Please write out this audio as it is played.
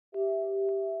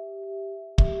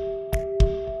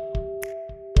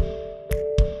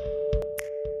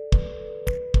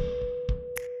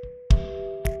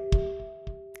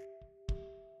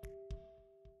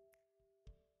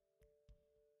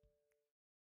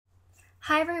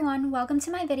Hi everyone, welcome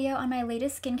to my video on my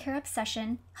latest skincare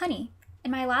obsession, honey. In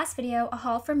my last video, a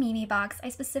haul from Mimi Box, I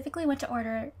specifically went to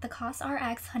order the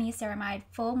COSRX Honey Ceramide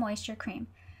Full Moisture Cream.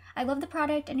 I love the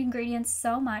product and ingredients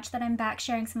so much that I'm back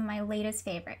sharing some of my latest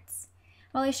favorites.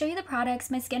 While I show you the products,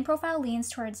 my skin profile leans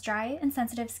towards dry and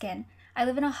sensitive skin. I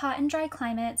live in a hot and dry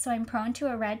climate, so I'm prone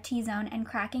to a red T-zone and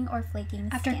cracking or flaking skin.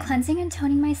 After cleansing and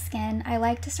toning my skin, I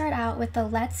like to start out with the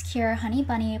Let's Cure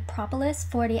Honeybunny Propolis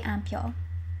 40 Ampoule.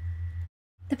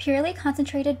 The purely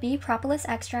concentrated bee propolis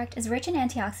extract is rich in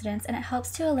antioxidants and it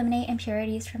helps to eliminate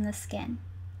impurities from the skin.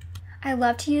 I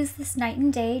love to use this night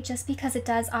and day just because it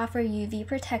does offer UV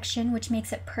protection, which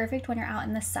makes it perfect when you're out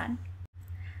in the sun.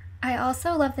 I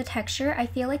also love the texture. I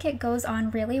feel like it goes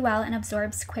on really well and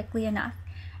absorbs quickly enough.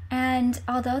 And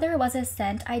although there was a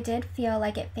scent, I did feel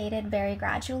like it faded very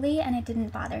gradually and it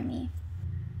didn't bother me.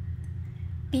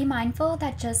 Be mindful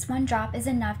that just one drop is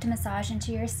enough to massage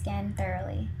into your skin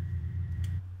thoroughly.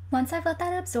 Once I've let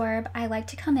that absorb, I like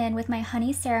to come in with my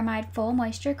Honey Ceramide Full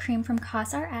Moisture Cream from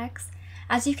COSRX.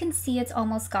 As you can see, it's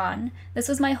almost gone. This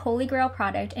was my holy grail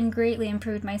product and greatly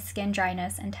improved my skin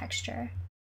dryness and texture.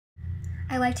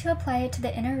 I like to apply it to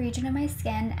the inner region of my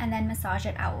skin and then massage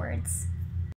it outwards.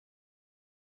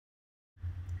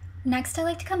 Next, I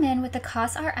like to come in with the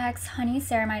COSRX Honey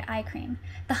Ceramide Eye Cream.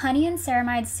 The honey and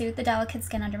ceramide soothe the delicate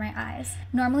skin under my eyes.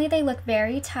 Normally they look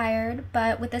very tired,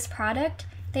 but with this product,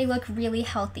 they look really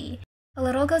healthy. A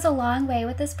little goes a long way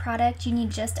with this product. You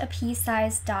need just a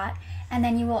pea-sized dot, and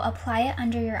then you will apply it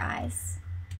under your eyes.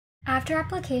 After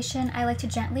application, I like to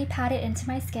gently pat it into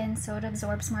my skin so it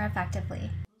absorbs more effectively.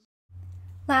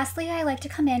 Lastly, I like to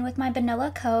come in with my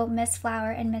BANILA Co. Miss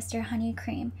Flower and Mr. Honey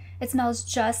Cream. It smells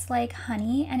just like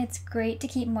honey, and it's great to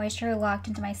keep moisture locked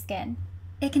into my skin.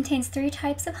 It contains 3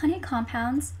 types of honey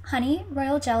compounds: honey,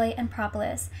 royal jelly, and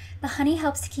propolis. The honey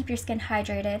helps to keep your skin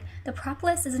hydrated. The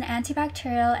propolis is an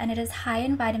antibacterial and it is high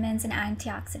in vitamins and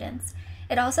antioxidants.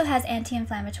 It also has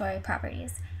anti-inflammatory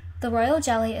properties. The royal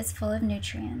jelly is full of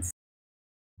nutrients.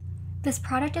 This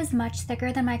product is much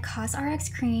thicker than my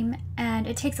COSRX cream and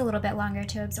it takes a little bit longer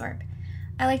to absorb.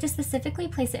 I like to specifically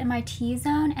place it in my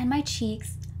T-zone and my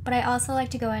cheeks, but I also like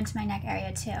to go into my neck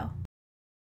area too.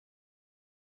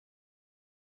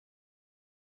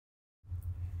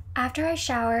 After I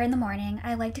shower in the morning,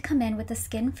 I like to come in with the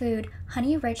Skin Food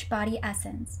Honey Rich Body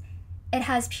Essence. It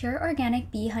has pure organic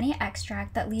bee honey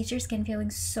extract that leaves your skin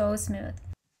feeling so smooth.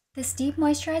 This deep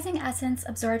moisturizing essence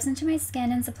absorbs into my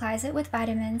skin and supplies it with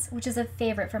vitamins, which is a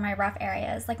favorite for my rough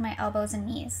areas like my elbows and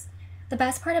knees. The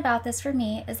best part about this for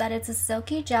me is that it's a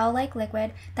silky gel-like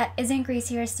liquid that isn't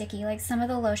greasy or sticky like some of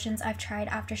the lotions I've tried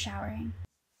after showering.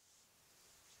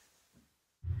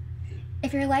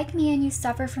 If you're like me and you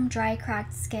suffer from dry,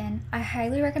 cracked skin, I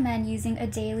highly recommend using a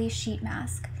daily sheet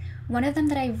mask. One of them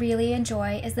that I really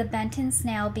enjoy is the Benton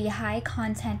Snail Bee High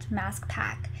Content Mask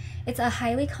Pack. It's a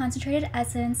highly concentrated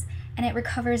essence and it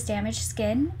recovers damaged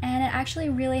skin, and it actually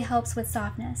really helps with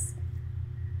softness.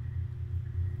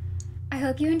 I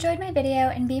hope you enjoyed my video,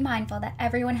 and be mindful that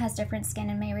everyone has different skin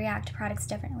and may react to products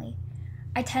differently.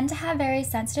 I tend to have very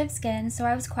sensitive skin, so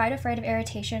I was quite afraid of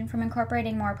irritation from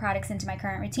incorporating more products into my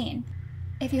current routine.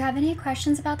 If you have any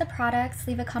questions about the products,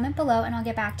 leave a comment below and I'll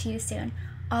get back to you soon.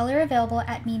 All are available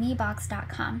at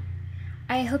mimibox.com.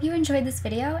 I hope you enjoyed this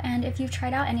video, and if you've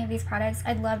tried out any of these products,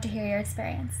 I'd love to hear your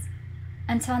experience.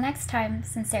 Until next time,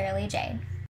 sincerely, Jade.